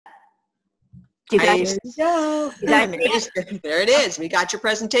Do you guys, There you go. you guys There it is. We got your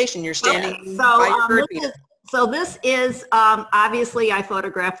presentation. You're standing okay, by your bird feeder. so this is, obviously I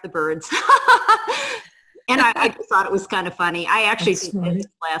photographed the birds. And I just thought it was kind of funny. I actually did this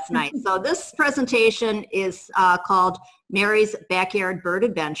last night. So this presentation is called Mary's Backyard Bird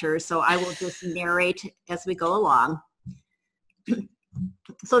Adventures. So I will just narrate as we go along.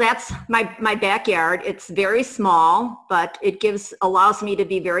 So that's my backyard. It's very small, but it allows me to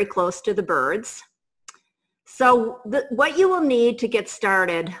be very close to the birds. So what you will need to get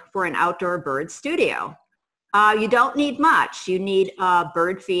started for an outdoor bird studio. You don't need much. You need a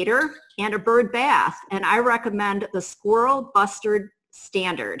bird feeder and a bird bath. And I recommend the Squirrel Bustard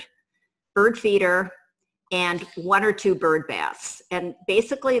Standard bird feeder and 1 or 2 bird baths. And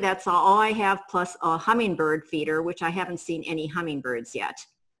basically that's all I have, plus a hummingbird feeder, which I haven't seen any hummingbirds yet.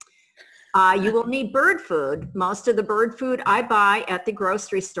 You will need bird food. Most of the bird food I buy at the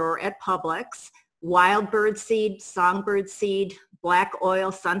grocery store at Publix. Wild bird seed, songbird seed, black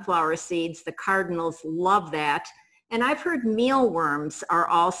oil sunflower seeds. The cardinals love that. And I've heard mealworms are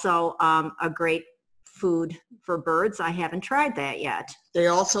also a great food for birds. I haven't tried that yet. They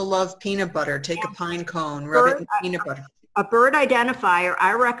also love peanut butter. Take a pine cone, rub it in peanut butter. A bird identifier,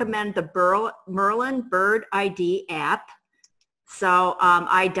 I recommend the Merlin Bird ID app. So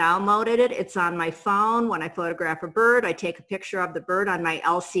I downloaded it. It's on my phone. When I photograph a bird, I take a picture of the bird on my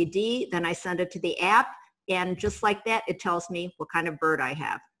LCD, then I send it to the app, and just like that, it tells me what kind of bird I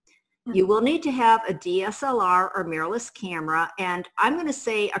have. You will need to have a DSLR or mirrorless camera, and I'm going to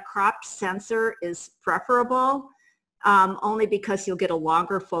say a cropped sensor is preferable, only because you'll get a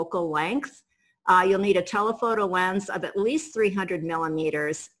longer focal length. You'll need a telephoto lens of at least 300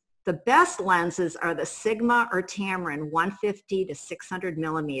 millimeters. The best lenses are the Sigma or Tamron 150 to 600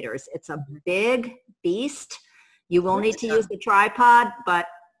 millimeters. It's a big beast. You will need to use the tripod, but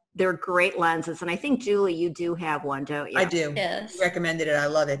they're great lenses. And I think, Julie, you do have one, don't you? I do. Yes. You recommended it. I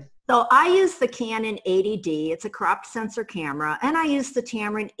love it. So I use the Canon 80D. It's a cropped sensor camera. And I use the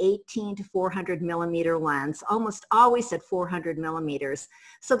Tamron 18 to 400 millimeter lens, almost always at 400 millimeters.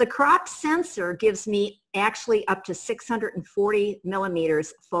 So the cropped sensor gives me actually up to 640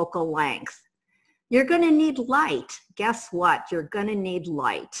 millimeters focal length. You're going to need light. Guess what? You're going to need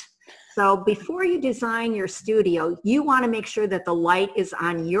light. So before you design your studio, you want to make sure that the light is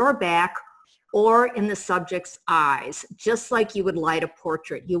on your back or in the subject's eyes, just like you would light a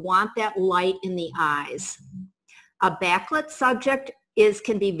portrait. You want that light in the eyes. A backlit subject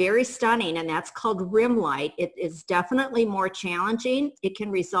can be very stunning, and that's called rim light. It is definitely more challenging. It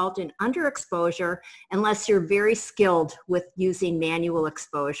can result in underexposure unless you're very skilled with using manual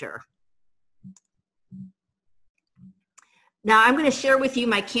exposure. Now I'm going to share with you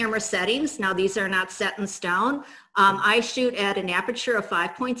my camera settings. Now these are not set in stone. I shoot at an aperture of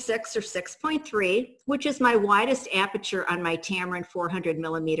 5.6 or 6.3, which is my widest aperture on my Tamron 400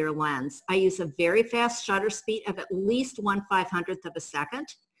 millimeter lens. I use a very fast shutter speed of at least 1/500th of a second.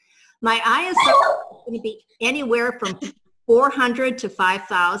 My ISO is going to be anywhere from 400 to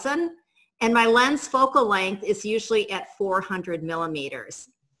 5,000, and my lens focal length is usually at 400 millimeters.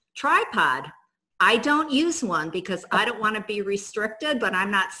 Tripod. I don't use one because I don't want to be restricted, but I'm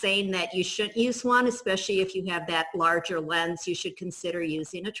not saying that you shouldn't use one, especially if you have that larger lens. You should consider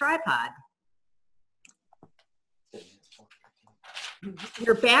using a tripod.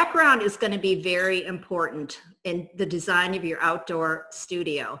 Your background is going to be very important in the design of your outdoor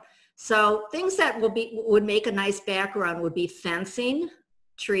studio. So things that would make a nice background would be fencing,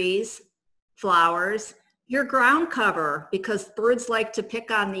 trees, flowers, your ground cover, because birds like to pick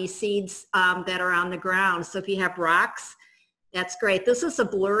on these seeds that are on the ground. So if you have rocks, that's great. This is a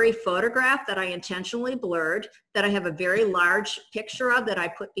blurry photograph that I intentionally blurred, that I have a very large picture of that I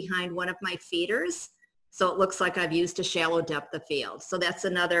put behind one of my feeders. So it looks like I've used a shallow depth of field. So that's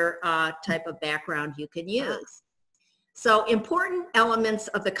another type of background you can use. So important elements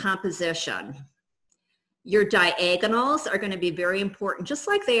of the composition. Your diagonals are going to be very important, just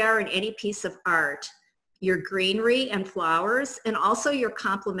like they are in any piece of art. Your greenery and flowers, and also your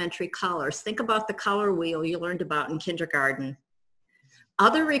complementary colors. Think about the color wheel you learned about in kindergarten.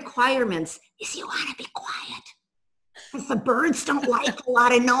 Other requirements is you want to be quiet, because the birds don't like a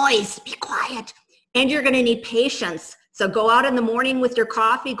lot of noise. Be quiet. And you're going to need patience. So go out in the morning with your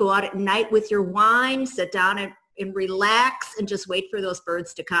coffee, go out at night with your wine, sit down and relax and just wait for those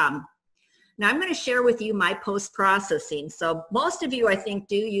birds to come. Now I'm going to share with you my post-processing. So most of you, I think,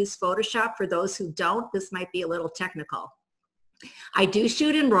 do use Photoshop. For those who don't, this might be a little technical. I do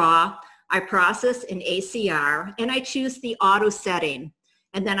shoot in RAW, I process in ACR, and I choose the auto setting.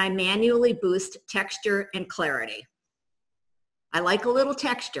 And then I manually boost texture and clarity. I like a little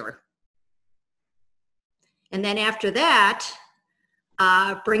texture. And then after that,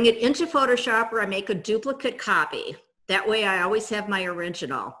 bring it into Photoshop, or I make a duplicate copy. That way I always have my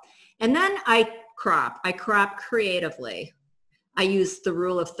original. And then I crop creatively. I use the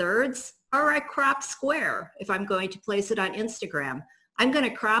rule of thirds, or I crop square if I'm going to place it on Instagram. I'm going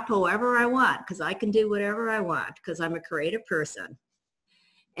to crop however I want, because I can do whatever I want, because I'm a creative person.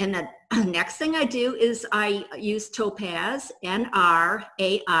 And the next thing I do is I use Topaz,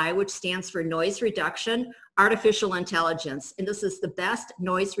 NR-AI, which stands for Noise Reduction Artificial Intelligence. And this is the best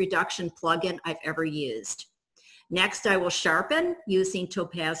noise reduction plugin I've ever used. Next, I will sharpen using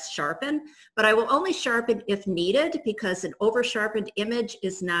Topaz Sharpen, but I will only sharpen if needed, because an over-sharpened image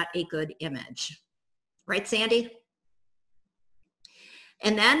is not a good image. Right, Sandy?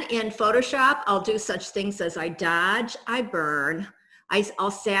 And then in Photoshop, I'll do such things as I dodge, I burn,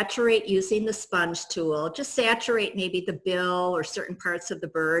 I'll saturate using the sponge tool, just saturate maybe the bill or certain parts of the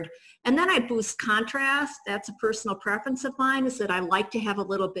bird. And then I boost contrast. That's a personal preference of mine, is that I like to have a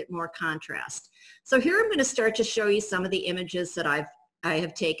little bit more contrast. So here I'm going to start to show you some of the images that I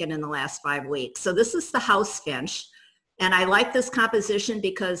have taken in the last 5 weeks. So this is the house finch. And I like this composition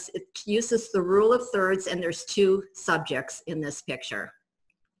because it uses the rule of thirds, and there's 2 subjects in this picture.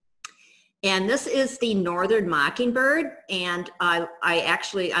 And this is the northern mockingbird, and I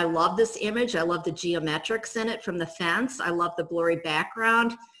love this image. I love the geometrics in it from the fence. I love the blurry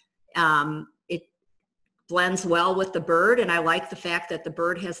background. It blends well with the bird, and I like the fact that the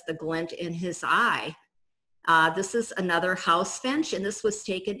bird has the glint in his eye. This is another house finch, and this was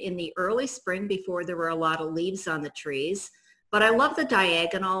taken in the early spring before there were a lot of leaves on the trees. But I love the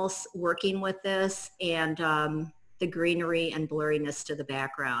diagonals working with this, and the greenery and blurriness to the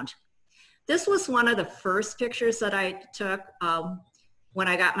background. This was one of the first pictures that I took when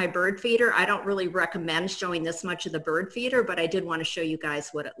I got my bird feeder. I don't really recommend showing this much of the bird feeder, but I did want to show you guys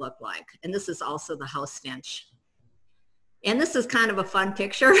what it looked like. And this is also the house finch. And this is kind of a fun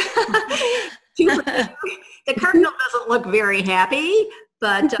picture. The cardinal doesn't look very happy,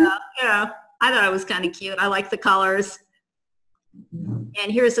 but you know, I thought it was kind of cute. I like the colors.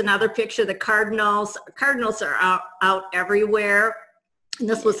 And here's another picture. The cardinals are out everywhere. And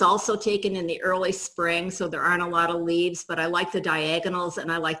this was also taken in the early spring, so there aren't a lot of leaves, but I like the diagonals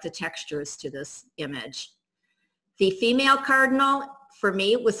and I like the textures to this image. The female cardinal, for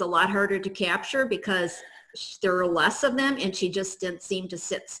me, was a lot harder to capture because there were less of them and she just didn't seem to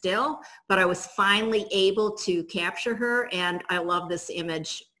sit still, but I was finally able to capture her, and I love this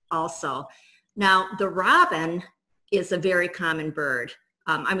image also. Now, the robin is a very common bird.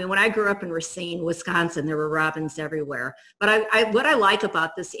 I mean, when I grew up in Racine, Wisconsin, there were robins everywhere. But what I like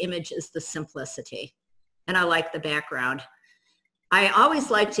about this image is the simplicity, and I like the background. I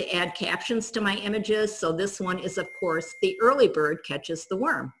always like to add captions to my images, so this one is, of course, the early bird catches the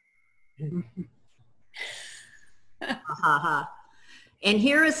worm. And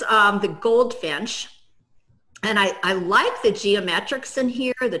here's the goldfinch. And I like the geometrics in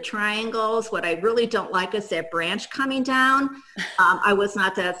here, the triangles. What I really don't like is that branch coming down. I was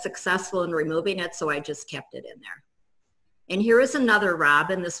not that successful in removing it, so I just kept it in there. And here is another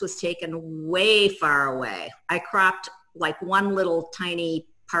robin. This was taken way far away. I cropped like one little tiny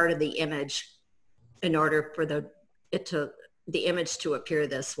part of the image in order for the image to appear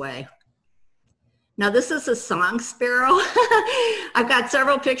this way. Now this is a song sparrow. I've got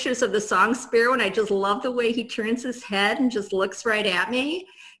several pictures of the song sparrow, and I just love the way he turns his head and just looks right at me.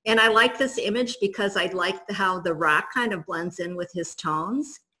 And I like this image because I like how the rock kind of blends in with his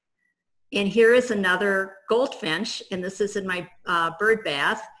tones. And here is another goldfinch, and this is in my bird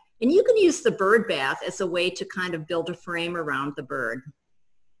bath. And you can use the bird bath as a way to kind of build a frame around the bird.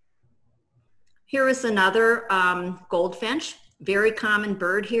 Here is another goldfinch. Very common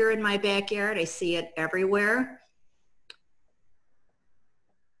bird here in my backyard. I see it everywhere.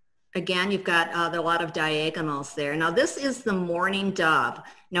 Again, you've got a lot of diagonals there. Now this is the mourning dove.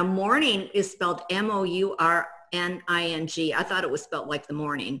 Now mourning is spelled M-O-U-R-N-I-N-G. I thought it was spelled like the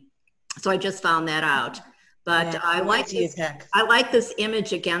morning. So I just found that out. But yeah, I like this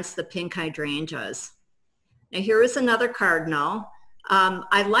image against the pink hydrangeas. Now here is another cardinal.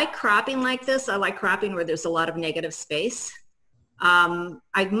 I like cropping like this. I like cropping where there's a lot of negative space.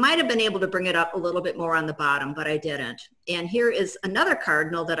 I might have been able to bring it up a little bit more on the bottom, but I didn't. And here is another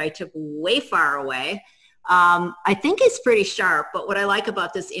cardinal that I took way far away. I think it's pretty sharp, but what I like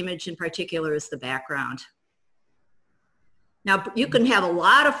about this image in particular is the background. Now, you can have a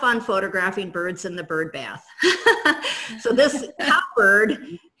lot of fun photographing birds in the bird bath. So this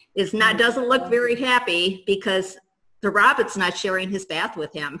cowbird doesn't look very happy because the robin's not sharing his bath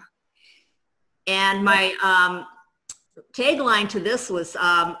with him. And my tagline to this was,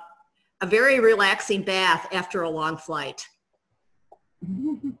 a very relaxing bath after a long flight.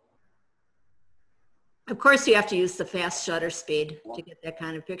 Of course, you have to use the fast shutter speed to get that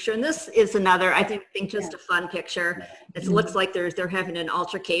kind of picture. And this is another, I think just a fun picture. It looks like they're having an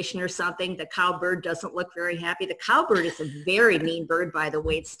altercation or something. The cowbird doesn't look very happy. The cowbird is a very mean bird, by the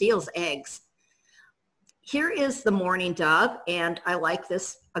way. It steals eggs. Here is the mourning dove, and I like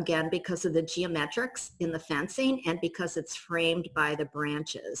this again because of the geometrics in the fencing and because it's framed by the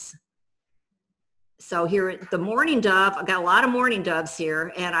branches. So here, the mourning dove, I've got a lot of mourning doves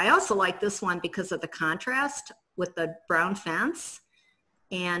here, and I also like this one because of the contrast with the brown fence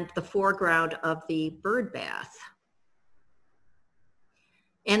and the foreground of the bird bath.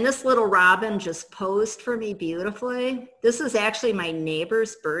 And this little robin just posed for me beautifully. This is actually my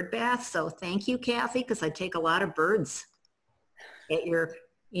neighbor's bird bath, so thank you, Kathy, because I take a lot of birds in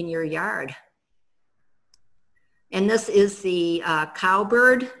your yard. And this is the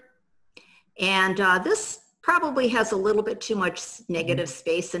cowbird. And this probably has a little bit too much negative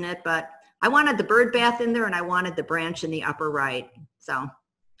space in it, but I wanted the bird bath in there and I wanted the branch in the upper right. So,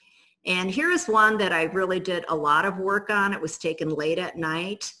 and here's one that I really did a lot of work on. It was taken late at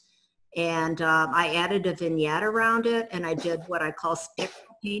night, and I added a vignette around it, and I did what I call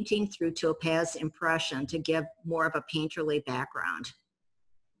spectral painting through topaz impression to give more of a painterly background.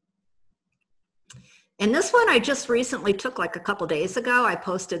 And this one I just recently took like a couple days ago. I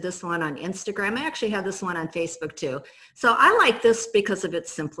posted this one on Instagram. I actually have this one on Facebook too. So I like this because of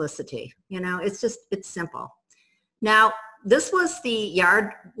its simplicity. You know, it's simple. Now, this was the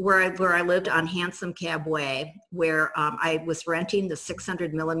yard where I lived on Handsome Cab Way, where I was renting the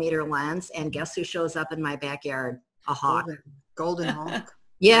 600 millimeter lens, and guess who shows up in my backyard? A hawk. Golden hawk.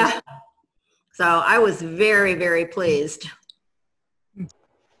 Yeah. So I was very, very pleased.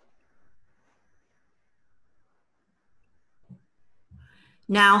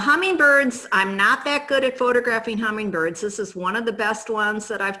 Now, hummingbirds, I'm not that good at photographing hummingbirds. This is one of the best ones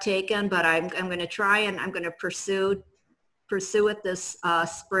that I've taken, but I'm going to try and I'm going to pursue it this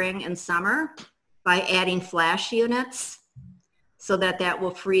spring and summer by adding flash units so that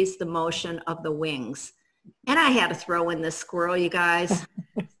will freeze the motion of the wings. And I had to throw in this squirrel, you guys.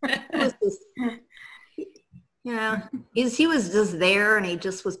 Yeah, he was just there and he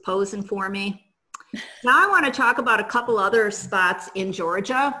just was posing for me. Now I want to talk about a couple other spots in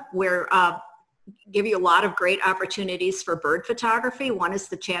Georgia where give you a lot of great opportunities for bird photography. One is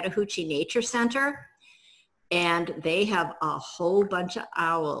the Chattahoochee Nature Center, and they have a whole bunch of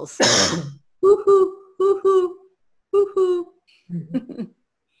owls. Hoo-hoo, hoo-hoo, hoo-hoo.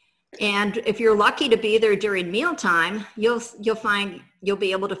 And if you're lucky to be there during mealtime, you'll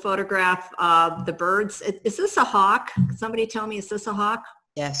be able to photograph the birds. Is this a hawk? Somebody tell me, is this a hawk?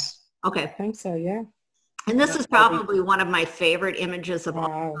 Yes. Okay. I think so, yeah. And this is probably one of my favorite images of all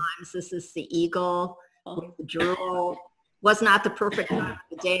times. This is the eagle with the drool. Was not the perfect time of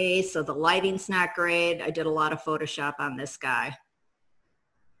the day, so the lighting's not great. I did a lot of Photoshop on this guy.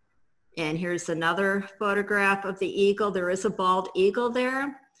 And here's another photograph of the eagle. There is a bald eagle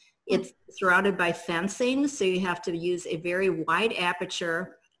there. It's surrounded by fencing, so you have to use a very wide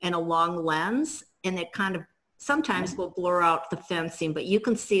aperture and a long lens, and it kind of sometimes will blur out the fencing, but you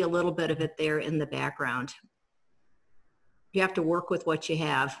can see a little bit of it there in the background. You have to work with what you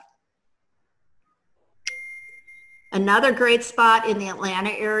have. Another great spot in the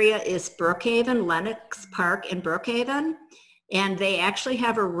Atlanta area is Brookhaven, Lenox Park in Brookhaven. And they actually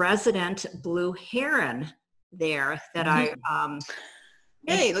have a resident blue heron there that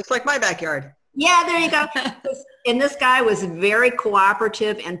Hey, looks like my backyard. Yeah, there you go. And this guy was very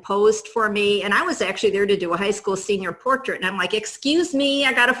cooperative and posed for me. And I was actually there to do a high school senior portrait. And I'm like, excuse me,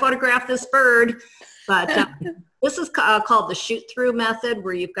 I got to photograph this bird. But this is called the shoot through method,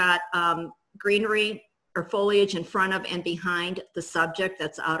 where you've got greenery or foliage in front of and behind the subject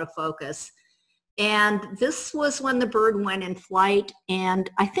that's out of focus. And this was when the bird went in flight, and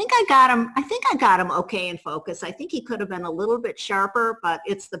I think I got him okay in focus. I think he could have been a little bit sharper, but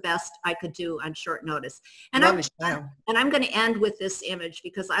it's the best I could do on short notice. And I'm going to end with this image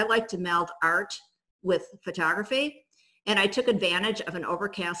because I like to meld art with photography. And I took advantage of an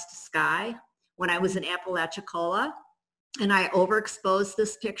overcast sky when I was in Apalachicola, and I overexposed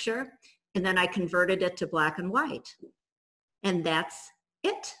this picture, and then I converted it to black and white. And that's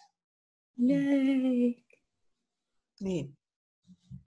it. Yay. Neat.